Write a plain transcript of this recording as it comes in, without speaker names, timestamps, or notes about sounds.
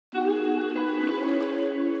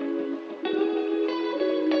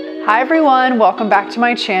Hi everyone, welcome back to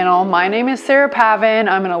my channel. My name is Sarah Pavan.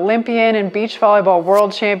 I'm an Olympian and beach volleyball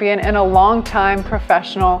world champion and a longtime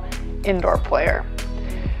professional indoor player.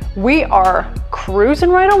 We are cruising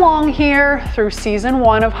right along here through season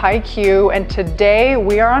 1 of Haikyu, and today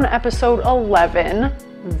we are on episode 11,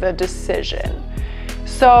 The Decision.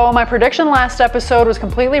 So my prediction last episode was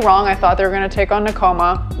completely wrong. I thought they were going to take on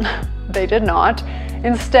Nekoma. They did not.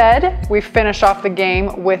 Instead, we finished off the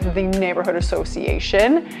game with the Neighborhood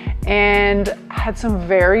Association and had some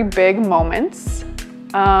very big moments.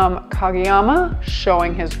 Kageyama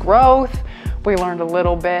showing his growth. We learned a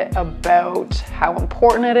little bit about how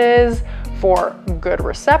important it is for good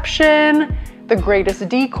reception. The greatest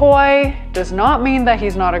decoy does not mean that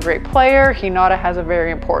he's not a great player. Hinata has a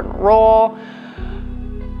very important role.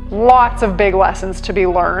 Lots of big lessons to be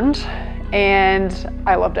learned, and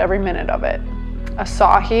I loved every minute of it.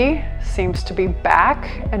 Asahi seems to be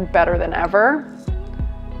back and better than ever.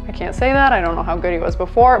 I can't say that, I don't know how good he was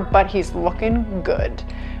before, but he's looking good.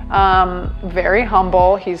 Very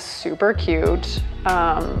humble, he's super cute.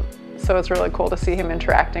 So it's really cool to see him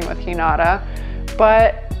interacting with Hinata.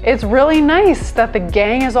 But it's really nice that the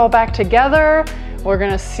gang is all back together. We're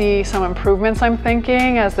gonna see some improvements, I'm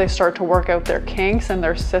thinking, as they start to work out their kinks and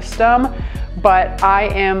their system. But I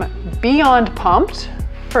am beyond pumped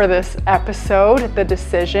for this episode, The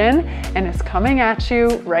Decision, and it's coming at you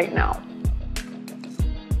right now.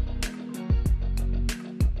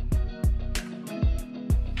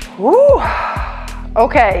 Woo!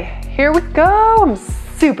 Okay, here we go. I'm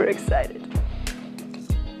super excited.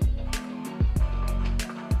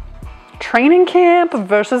 Training camp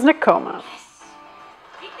versus Nekoma.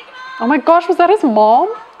 Oh my gosh, was that his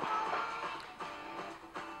mom?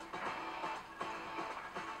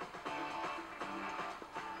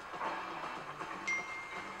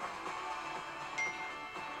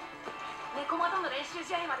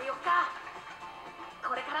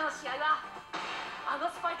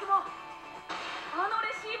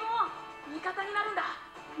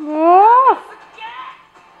 Oh.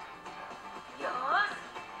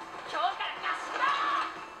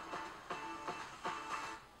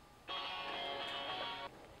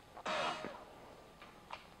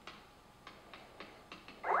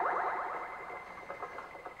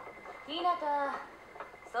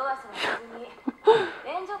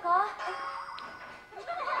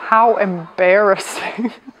 How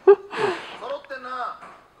embarrassing.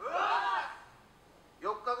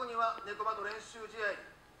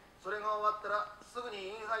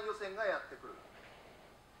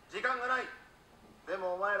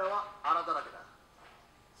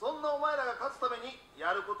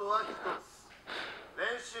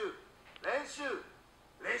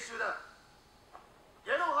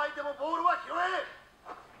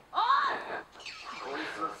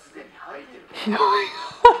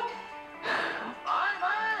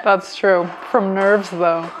 That's true. From nerves,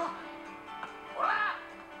 though.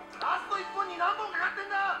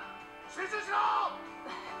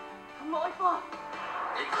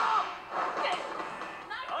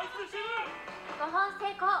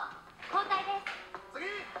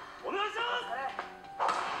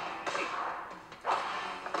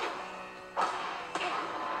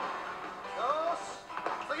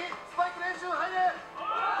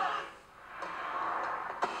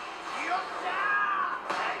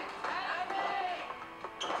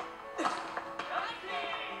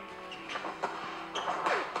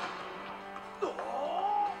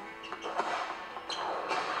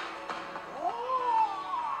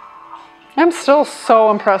 I'm still so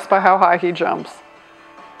impressed by how high he jumps.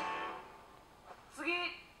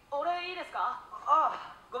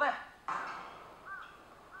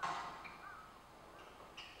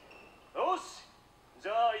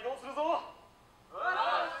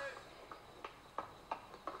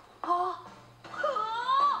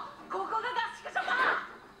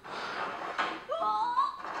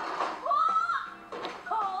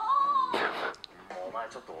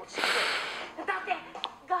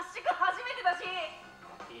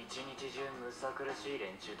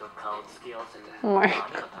 Oh my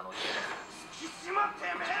God.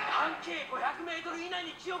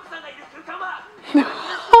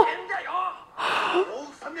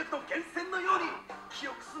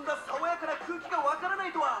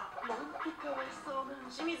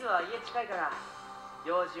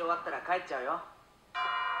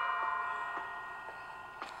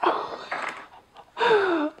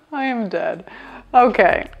 I am dead.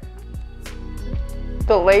 Okay.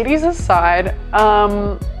 The ladies aside,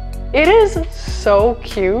 it is so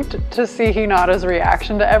cute to see Hinata's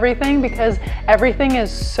reaction to everything because everything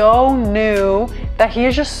is so new that he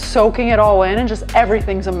is just soaking it all in and just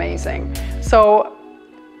everything's amazing. So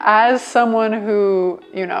as someone who,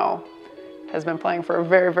 you know, has been playing for a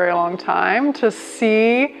very, very long time, to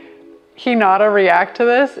see Hinata react to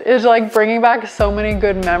this is like bringing back so many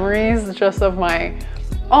good memories just of my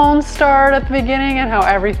own start at the beginning and how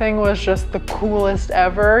everything was just the coolest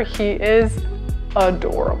ever. He is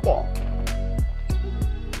adorable.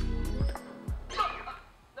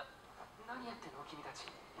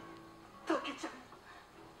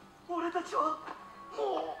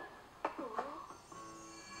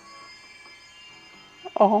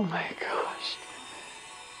 Oh my gosh.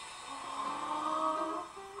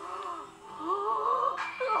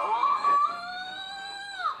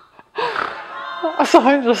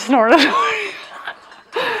 Someone just snorted.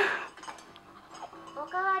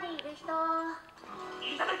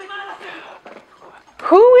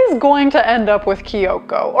 Who is going to end up with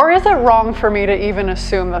Kyoko? Or is it wrong for me to even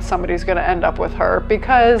assume that somebody's going to end up with her?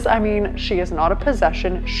 Because, I mean, she is not a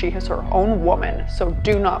possession. She is her own woman. So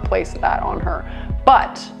do not place that on her.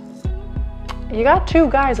 But you got two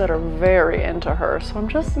guys that are very into her. So I'm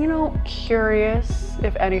just, you know, curious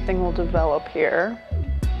if anything will develop here.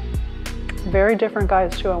 Very different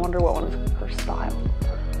guys too. I wonder what one is her style.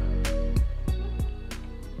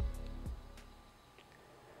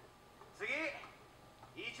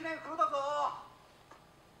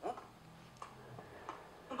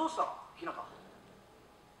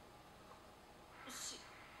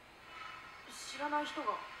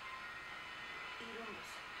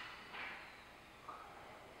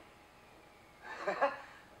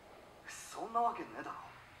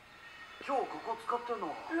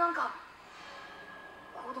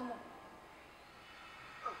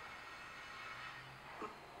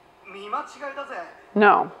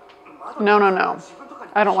 No. No, no, no.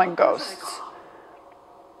 I don't like ghosts.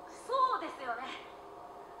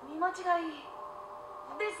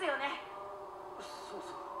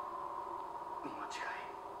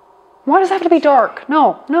 Why does it have to be dark?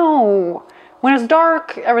 No, no. When it's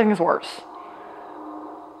dark, everything's worse.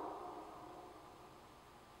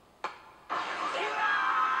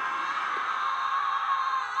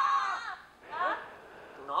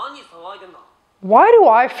 Why do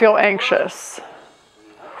I feel anxious?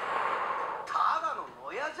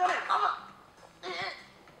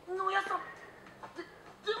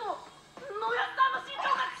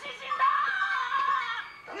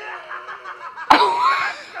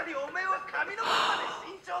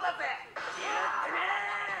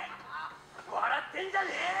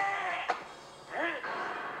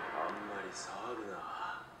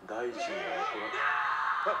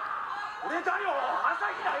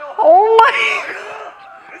 Oh my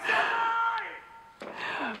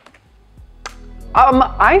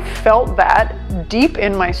God. I felt that deep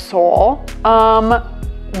in my soul.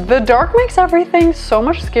 The dark makes everything so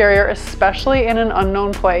much scarier, especially in an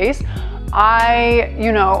unknown place.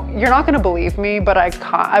 You know, you're not gonna believe me, but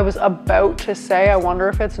I was about to say, I wonder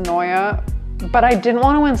if it's Noya, but I didn't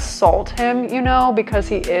want to insult him, you know, because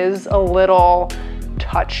he is a little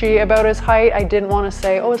touchy about his height. I didn't want to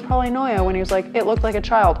say, oh, it's probably Noya, when he was like, it looked like a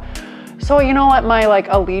child. So you know what, my like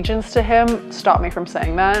allegiance to him stopped me from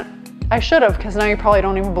saying that. I should have, because now you probably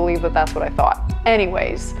don't even believe that that's what I thought.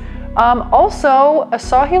 Anyways, also, I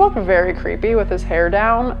saw he looked very creepy with his hair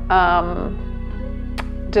down.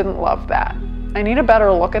 Didn't love that. I need a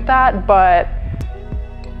better look at that, but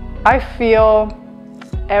I feel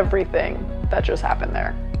everything that just happened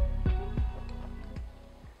there.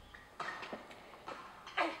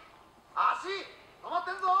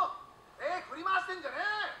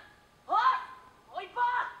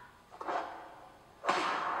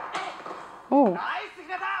 Ooh.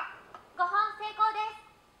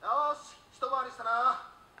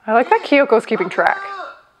 I like that Kyoko's keeping track.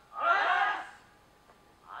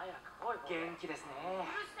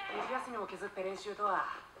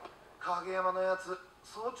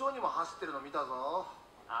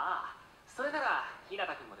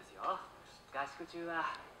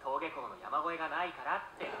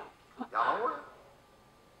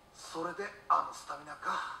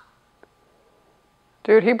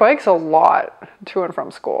 Dude, he bikes a lot to and from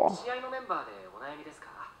school.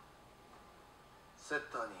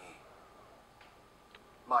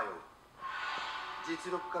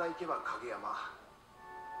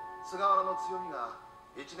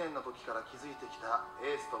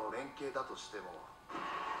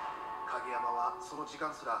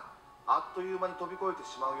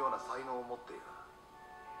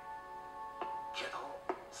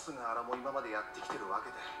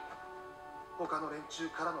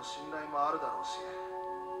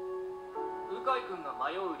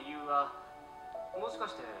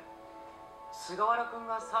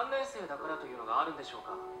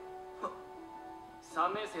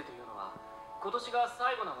 3年生というのは今年が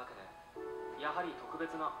最後なわけで、やはり特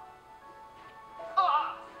別な。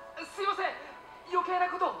あ、すいません、余計な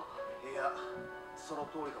ことを。いや、その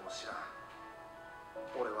通りかもしらん。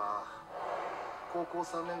俺は高校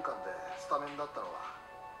3年間でスタメンだったのは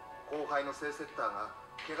後輩の正セッターが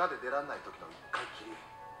怪我で出らんない時の1回きり。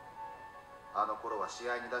あの頃は試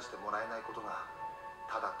合に出してもらえないことが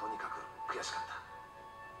ただとにかく悔しかった。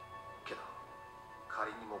けど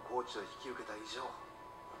仮にもコーチを引き受けた以上、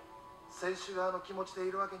選手側の気持ちで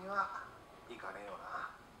いるわけにはいかねえよな。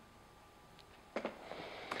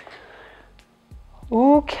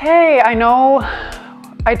 Okay, I know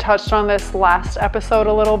I touched on this last episode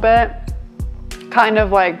a little bit, kind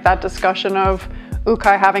of like that discussion of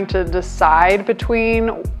Ukai having to decide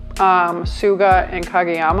between Suga and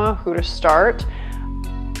Kageyama who to start.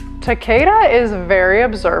 Takeda is very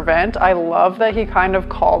observant. I love that he kind of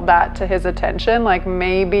called that to his attention. Like,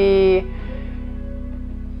 maybe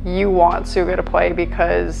you want Suga to play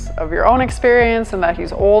because of your own experience and that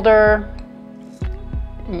he's older.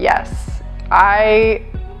 Yes,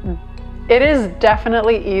 it is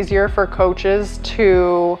definitely easier for coaches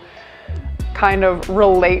to kind of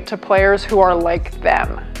relate to players who are like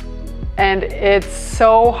them. And it's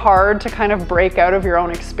so hard to kind of break out of your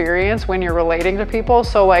own experience when you're relating to people.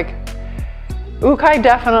 So like, Ukai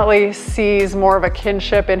definitely sees more of a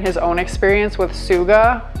kinship in his own experience with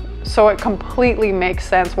Suga. So it completely makes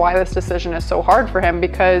sense why this decision is so hard for him,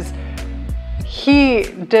 because he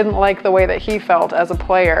didn't like the way that he felt as a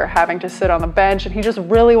player having to sit on the bench, and he just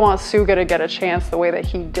really wants Suga to get a chance the way that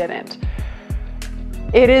he didn't.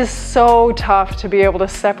 It is so tough to be able to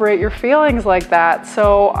separate your feelings like that.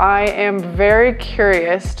 So I am very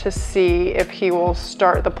curious to see if he will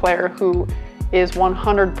start the player who is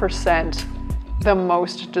 100% the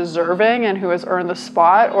most deserving and who has earned the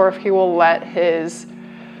spot, or if he will let his,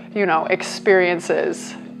 you know,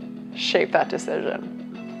 experiences shape that decision.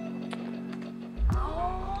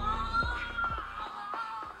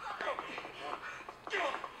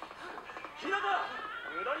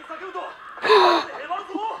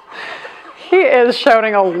 He is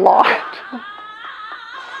shouting a lot.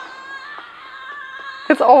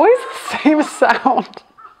 It's always the same sound.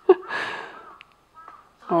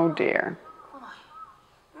 Oh dear.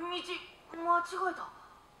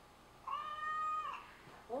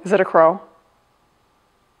 Is it a crow?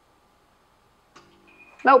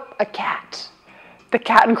 Nope, a cat. The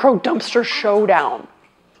cat and crow dumpster showdown.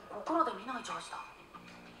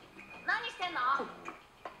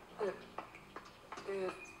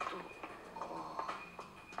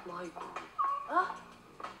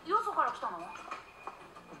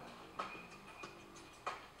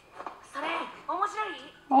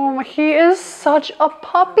 Oh, he is such a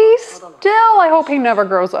puppy still. I hope he never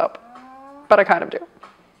grows up. But I kind of do.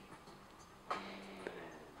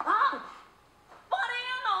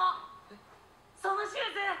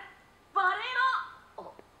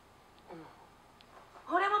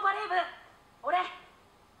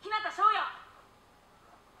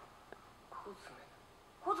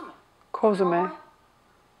 Kozume.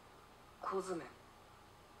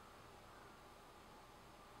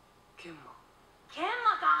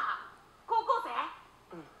 Kenma か。高校生？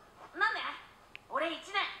うん。何年？俺1年。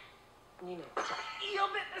2年。や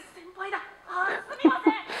べ、先輩だ。すみま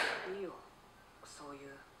せん。いいよ。そうい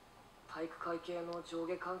う体育会系の上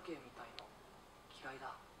下関係みたいの嫌い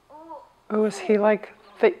だ。Oh, is he like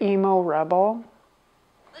the emo rebel?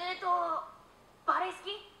 バレエ好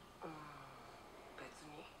き？別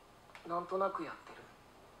になんとなくやってる。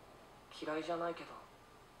嫌いじゃないけど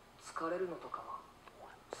疲れるのとかは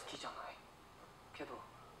好きじゃない。けど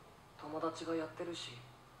友達がやってるし、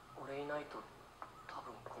俺いないと多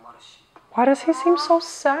分困るし。Why does he seem so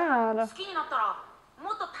sad? 好きになったら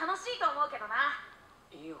もっと楽しいと思うけどな。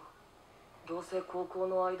いいよ。どうせ高校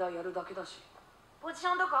の間やるだけだし。ポジシ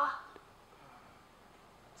ョンどこ？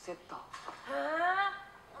セッター。へえ。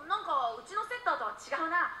なんかうちのセッターとは違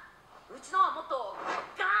うな。うちのはもっと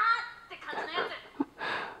ガーって感じのやつ。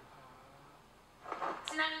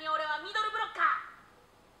ちなみに俺はミドルブロッカー。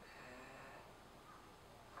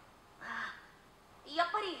や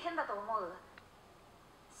っぱり変だと思う。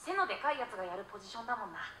背のでかいやつがやるポジションだも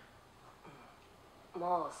んな。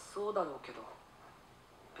まあそうだろうけど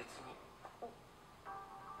別に。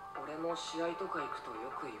俺も試合とか行くと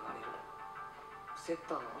よく言われる。セッ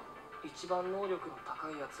ターは一番能力の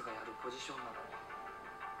高いやつがやるポジションなのに、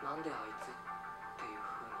なんであいつっていう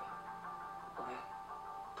風に。俺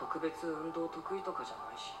特別運動得意とかじゃ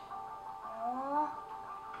ないし。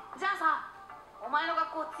じゃあさ、お前の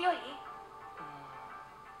学校強い？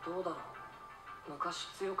どうだろう。昔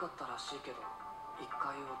強かったらしいけど一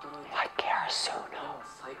回衰えて、 Like Karasu, でも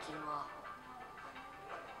最近は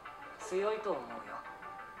強いと思うよ。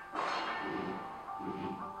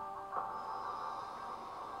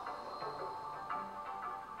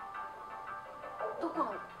どこの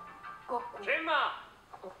学校？ケンマ。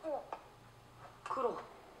黒。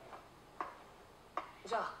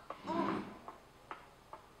じゃあ、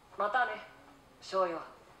またね、翔よ。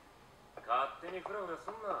勝手にフラフラ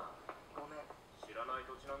すんな。ごめん。知らない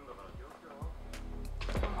土地なんだから気をつけろ。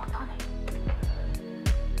またね。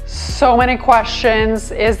So many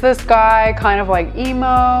questions. Is this guy kind of like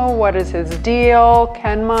emo? What is his deal?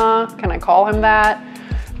 Kenma, can I call him that?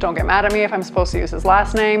 Don't get mad at me if I'm supposed to use his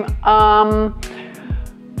last name.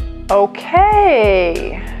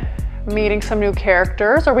 Okay. Meeting some new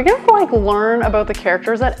characters. Are we gonna like learn about the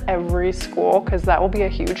characters at every school? Because that will be a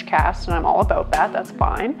huge cast and I'm all about that. That's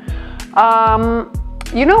fine.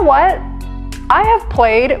 You know what? I have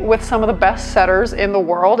played with some of the best setters in the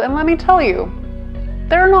world, and let me tell you,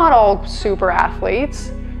 they're not all super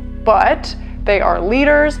athletes, but they are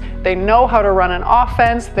leaders. They know how to run an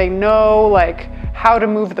offense. They know like how to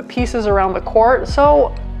move the pieces around the court.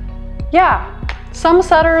 So yeah, some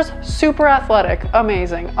setters, super athletic,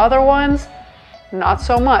 amazing. Other ones, not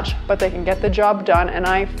so much, but they can get the job done. And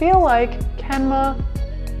I feel like Kenma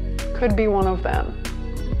could be one of them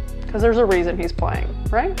because there's a reason he's playing,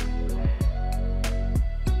 right?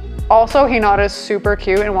 Also, Hinata's super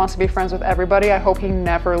cute and wants to be friends with everybody. I hope he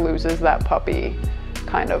never loses that puppy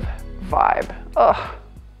kind of vibe. Ugh.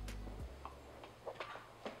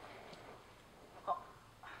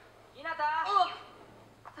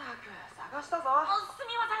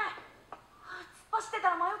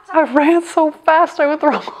 I ran so fast, I went the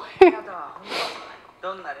wrong way.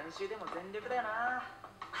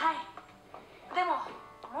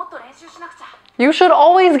 You should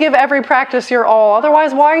always give every practice your all,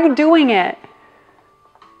 otherwise why are you doing it?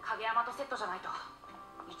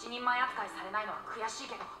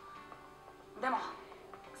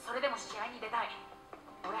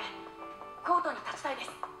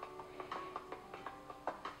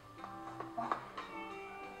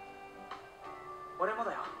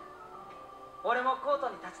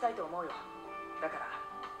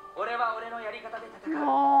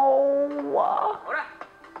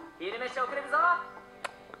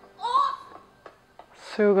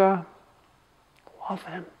 Suga. Love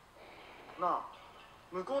him. なあ、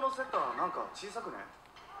向こうのセッターなんか小さくね？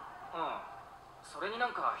うん。それにな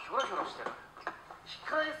んかヒョロヒョロしてる。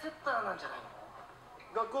控えセッターなんじゃない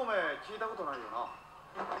の？学校名聞いたことないよな。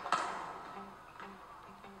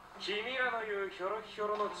君らの言うヒョロヒョ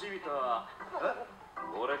ロのチビとは、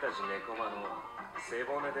俺たちネコマの背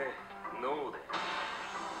骨で脳で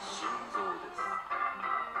心臓です。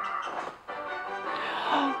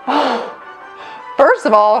First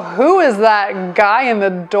of all, who is that guy in the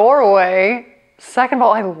doorway? Second of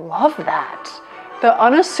all, I love that. The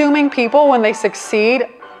unassuming people, when they succeed,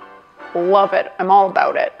 love it. I'm all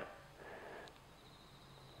about it.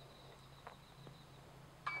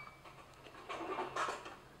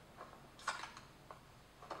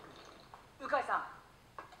 Ukai-san.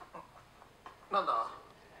 なんだ？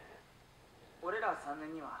俺ら3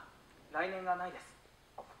年には来年がないです。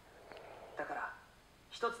だから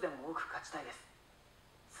一つでも多く勝ちたいです。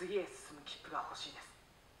次へ進む切符が欲しいです。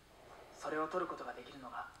それを取ることができるの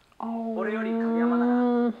が俺より影山な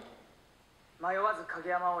ら迷わず影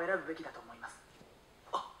山を選ぶべきだと思います。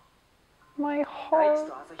My 大 heart. 地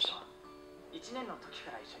と朝日と1年の時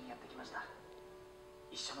から一緒にやってきました。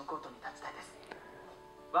一緒のコートに立ちたいです。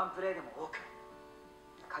ワンプレーでも多く。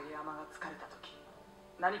影山が疲れた時、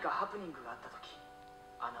何かハプニングがあった時、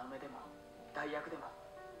穴埋めでも代役でも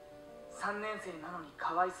3年生なのに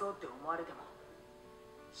かわいそうって思われても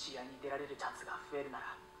試合に出られるチャンスが増えるな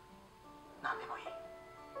ら何でもいい。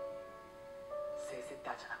正セッ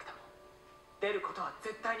ターじゃなくても出ることは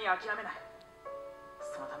絶対に諦めない。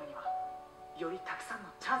そのためにはよりたくさんの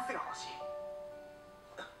チャンスが欲しい。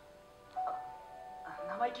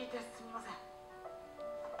名前聞いてすみません。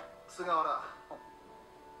菅原、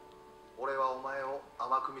俺はお前を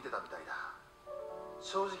甘く見てたみたいだ。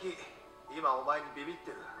正直今お前にビビっ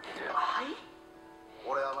てる。はい。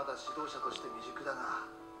俺はまだ指導者として未熟だが、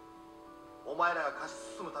お前らが勝ち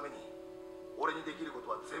進むために俺にできること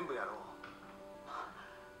は全部やろ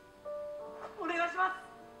う。お願いします。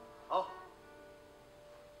あ、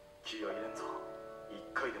気合い入れんぞ。一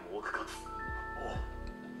回でも多く勝つ。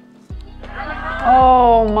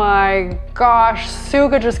Oh my gosh,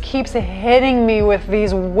 Suga just keeps hitting me with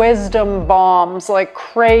these wisdom bombs like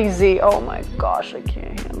crazy. Oh my gosh, I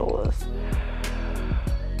can't handle this.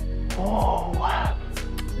 Oh.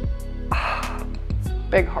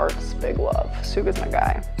 Big hearts, big love. Suga's my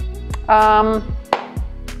guy. Wow,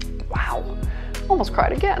 almost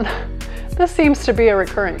cried again. This seems to be a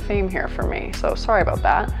recurring theme here for me, so sorry about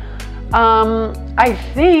that. I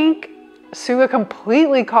think Suga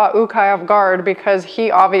completely caught Ukai off guard because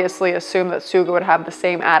he obviously assumed that Suga would have the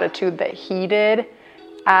same attitude that he did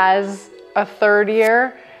as a third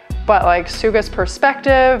year, but like Suga's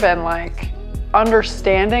perspective and like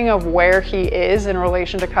understanding of where he is in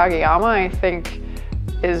relation to Kageyama, I think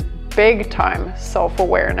is big time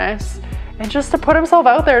self-awareness. And just to put himself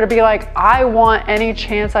out there to be like, I want any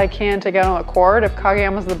chance I can to get on the court. If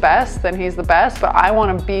Kageyama's the best, then he's the best, but I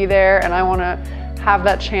want to be there and I want to have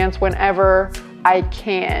that chance whenever I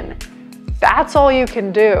can. That's all you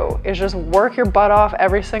can do, is just work your butt off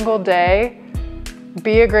every single day,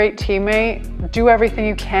 be a great teammate, do everything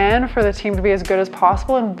you can for the team to be as good as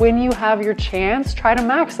possible, and when you have your chance, try to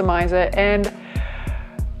maximize it. And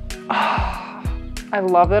I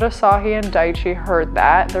love that Asahi and Daichi heard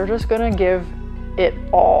that. They're just gonna give it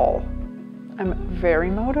all. I'm very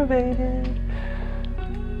motivated.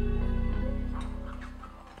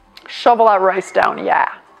 Shovel that rice down, yeah.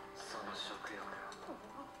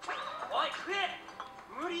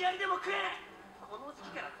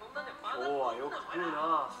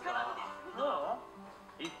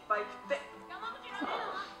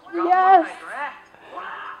 Yes!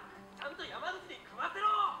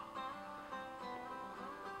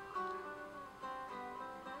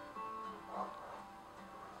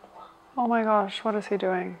 Oh my gosh, what is he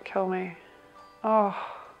doing? Kill me. Oh.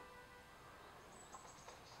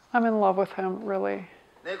 I'm in love with him, really.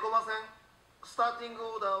 Nekoma戦スターティング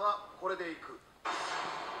オーダーはこれでいく。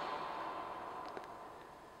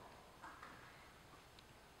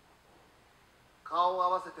顔を合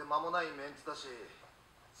わせて間もないメンツだし、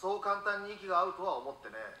そう簡単に息が合うとは思って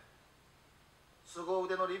ね。凄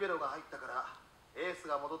腕のリベロが入ったから、エース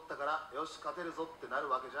が戻ったから、よし勝てるぞってなる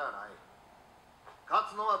わけじゃない。勝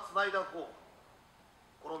つのは繋いだ方。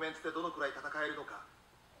このメンツでどのくらい戦えるのか。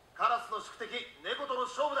カラスの宿敵、猫との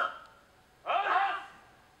勝負だ。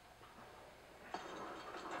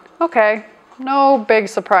Okay, no big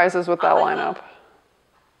surprises with that lineup.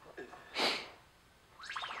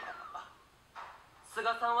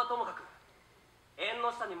 菅さんはともかく縁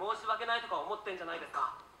の下に申し訳ないとか思ってんじゃないです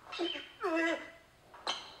か。強い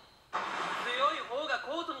方が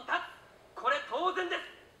コートに立つ、これ当然です。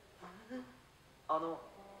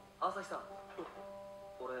朝日さん、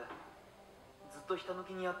俺ずっとひたむ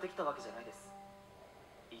きにやってきたわけじゃないです。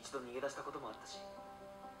一度逃げ出したこともあったし、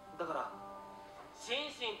だから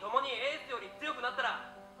心身ともにエースより強くなった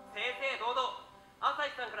ら正々堂々朝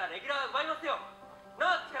日さんからレギュラー奪いますよ。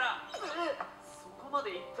なあ力。そこま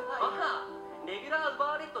で言ってない。バカ、レギュラー奪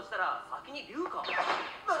われるとしたら先に龍か。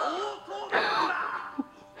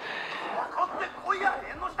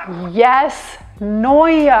Yes,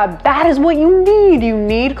 Noya, that is what you need. You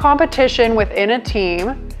need competition within a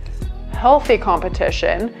team, healthy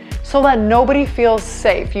competition, so that nobody feels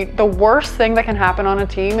safe. The worst thing that can happen on a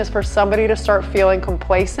team is for somebody to start feeling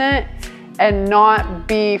complacent and not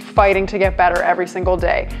be fighting to get better every single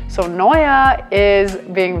day. So Noya is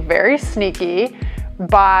being very sneaky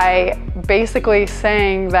by basically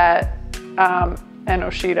saying that, and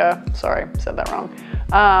Oshida, sorry, said that wrong,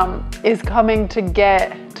 is coming to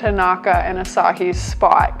get Tanaka and Asahi's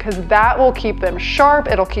spot, because that will keep them sharp,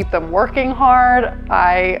 it'll keep them working hard.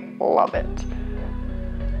 I love it.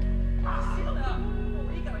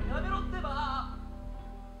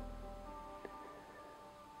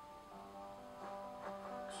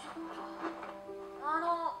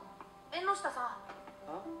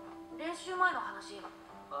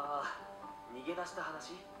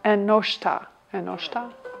 Enoshita. 一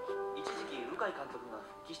時期鵜飼監督が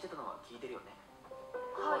復帰してたのは聞いてるよね。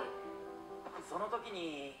はい。その時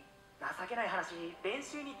に情けない話、練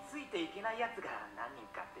習についていけないやつが何人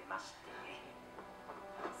か出まして、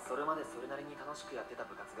それまでそれなりに楽しくやってた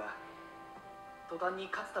部活が途端に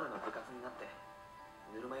勝つための部活になって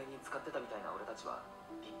ぬるま湯に使ってたみたいな俺たちは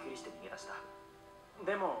びっくりして逃げ出した。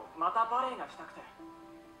でもまたバレーがしたくて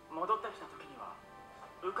戻ってきた時には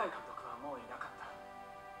鵜飼監督はもういなかった。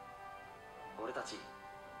俺たち情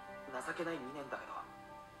けない2年だけど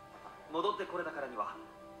戻ってこれたからには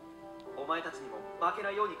お前たちにも負け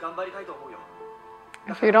ないように頑張りたいと思うよ。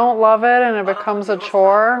 If you don't love it and it becomes a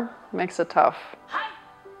chore, it makes it tough.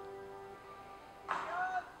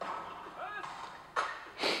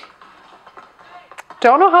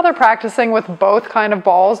 Don't know how they're practicing with both kind of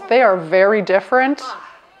balls. They are very different.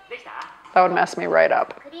 That would mess me right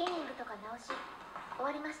up.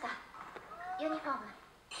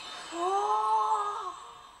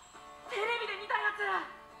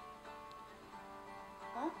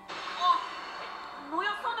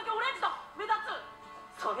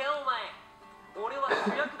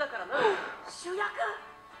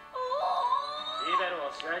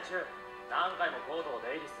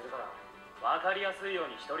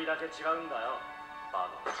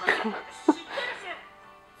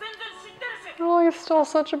 Oh, he's still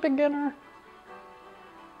such a beginner.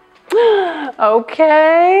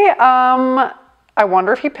 Okay, I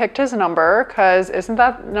wonder if he picked his number, because isn't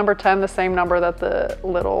that number 10 the same number that the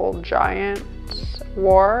little giant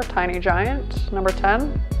wore, tiny giant, number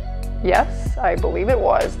 10? Yes, I believe it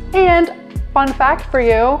was. And fun fact for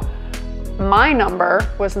you, my number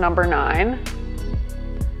was number 9.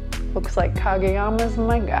 Looks like Kageyama's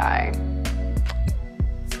my guy.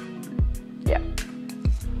 Yep.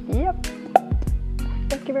 Yep.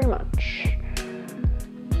 Thank you very much.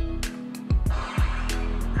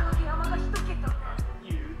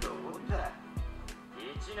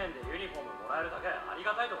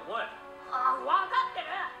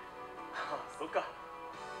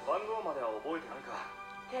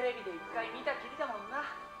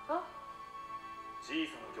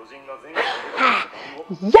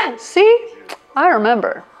 Yeah, see? I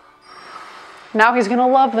remember. Now he's gonna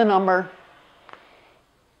love the number.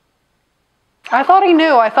 I thought he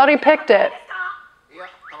knew. I thought he picked it.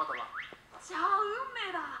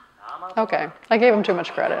 Okay, I gave him too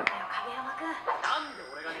much credit.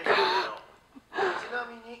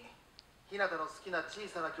 日向の好きな小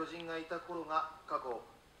さな巨人がいた頃が過去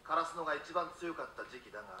カラスノが一番強かった時期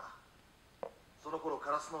だが、その頃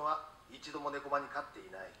カラスノは一度もネコマに勝ってい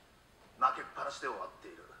ない。負けっぱなしで終わって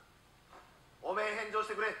いる。おめえ返上し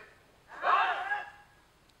てくれ。よし、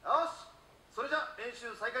それじゃ練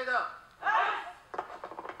習再開だ。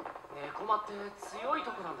ネコマって強い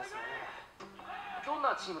とこなんですね。どん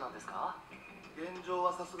なチームなんですか？現状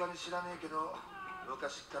はさすがに知らねえけど、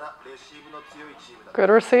昔からレシーブの強いチームだ。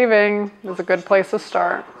Good receiving is a good place to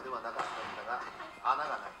start. ではなかったんだが、穴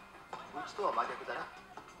がない。うちとは真逆だな。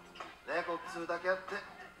猫っつうだけあって、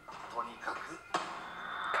とにかく。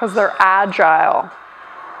Because they're agile.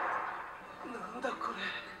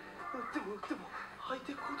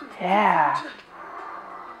 Yeah.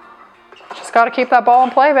 Just got to keep that ball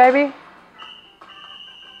in play, baby.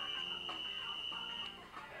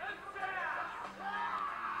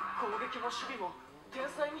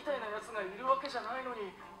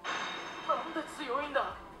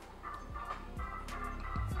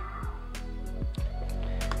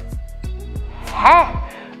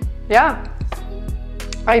 Yeah.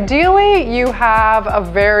 Ideally, you have a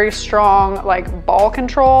very strong like ball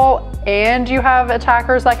control and you have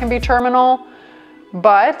attackers that can be terminal.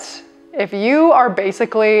 But if you are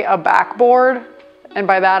basically a backboard, and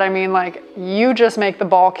by that I mean like you just make the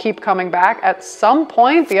ball keep coming back, at some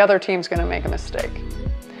point the other team's gonna make a mistake.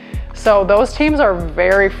 So those teams are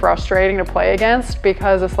very frustrating to play against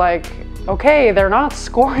because it's like, okay, they're not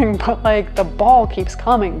scoring, but like the ball keeps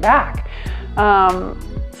coming back.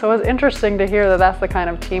 So it's interesting to hear that that's the kind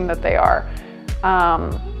of team that they are.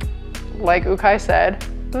 Like Ukai said,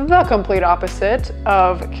 the complete opposite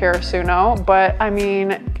of Karasuno, but I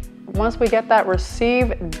mean, once we get that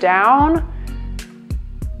receive down,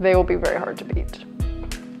 they will be very hard to beat.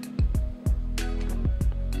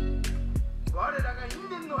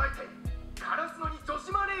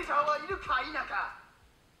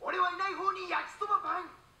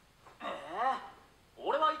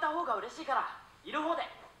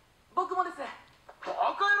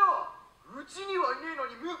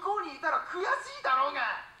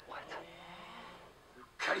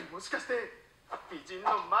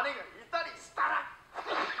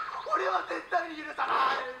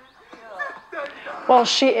 Well,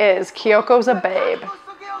 she is. Kyoko's a babe.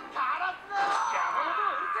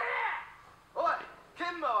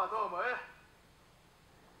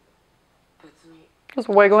 Just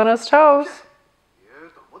wiggling his toes.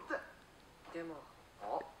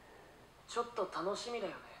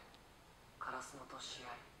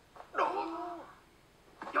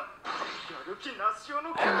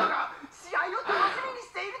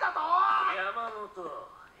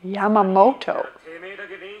 Yamamoto.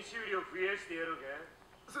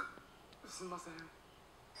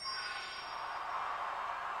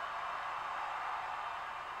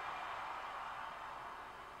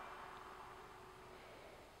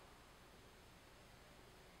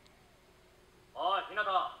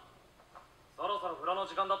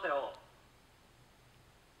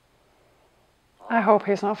 I hope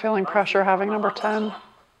he's not feeling pressure having number 10.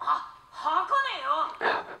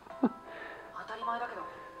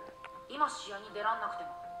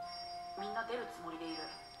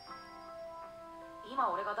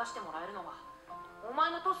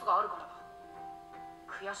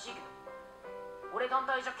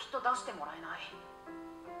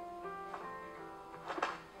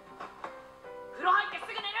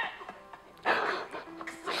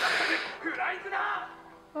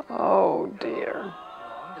 Oh dear.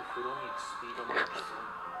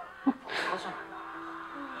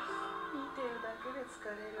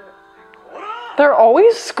 They're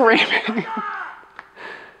always screaming.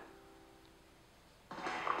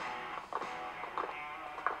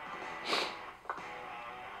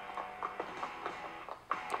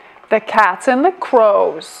 The cats and the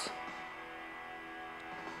crows.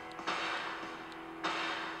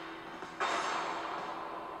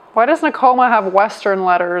 Why does Nekoma have Western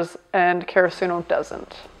letters and Karasuno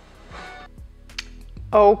doesn't?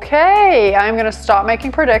 Okay, I'm gonna stop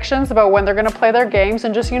making predictions about when they're gonna play their games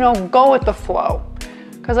and just, you know, go with the flow,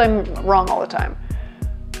 because I'm wrong all the time.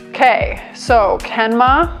 Okay, so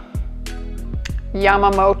Kenma,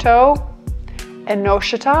 Yamamoto,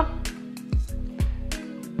 Enoshita.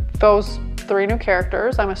 Those 3 new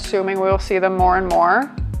characters. I'm assuming we'll see them more and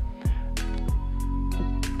more.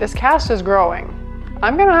 This cast is growing.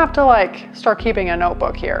 I'm gonna have to like start keeping a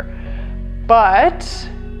notebook here. But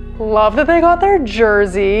love that they got their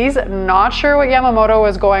jerseys. Not sure what Yamamoto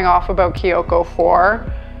was going off about Kyoko for.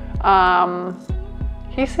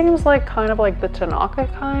 He seems like kind of like the Tanaka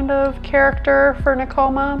kind of character for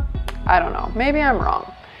Nekoma. I don't know, maybe I'm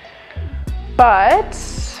wrong. But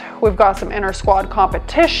we've got some inter-squad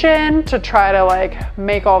competition to try to like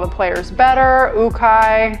make all the players better.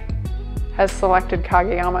 Ukai has selected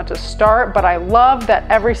Kageyama to start, but I love that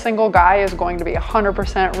every single guy is going to be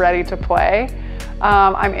 100% ready to play.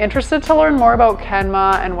 I'm interested to learn more about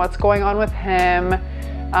Kenma and what's going on with him.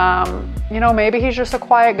 You know, maybe he's just a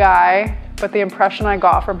quiet guy, but the impression I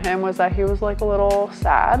got from him was that he was like a little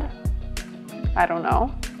sad. I don't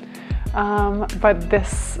know. But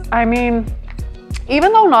this, I mean,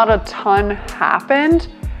 even though not a ton happened,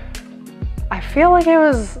 I feel like it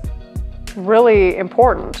was really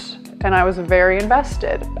important and I was very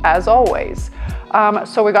invested, as always.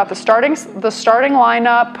 So we got the starting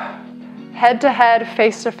lineup, head-to-head,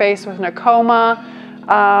 face-to-face with Nekoma.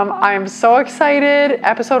 I'm so excited.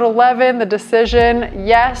 Episode 11, the decision.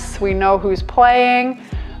 Yes, we know who's playing.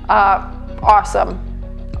 Awesome.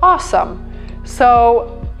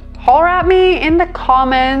 So holler at me in the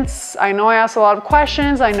comments. I know I asked a lot of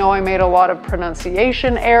questions. I know I made a lot of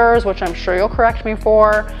pronunciation errors, which I'm sure you'll correct me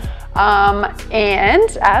for.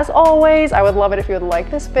 And as always, I would love it if you would like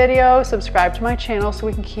this video, subscribe to my channel so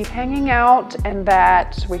we can keep hanging out and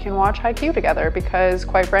that we can watch Haikyu together, because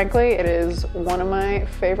quite frankly, it is one of my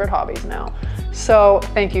favorite hobbies now. So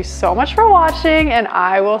thank you so much for watching and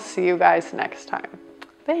I will see you guys next time.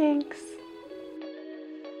 Thanks.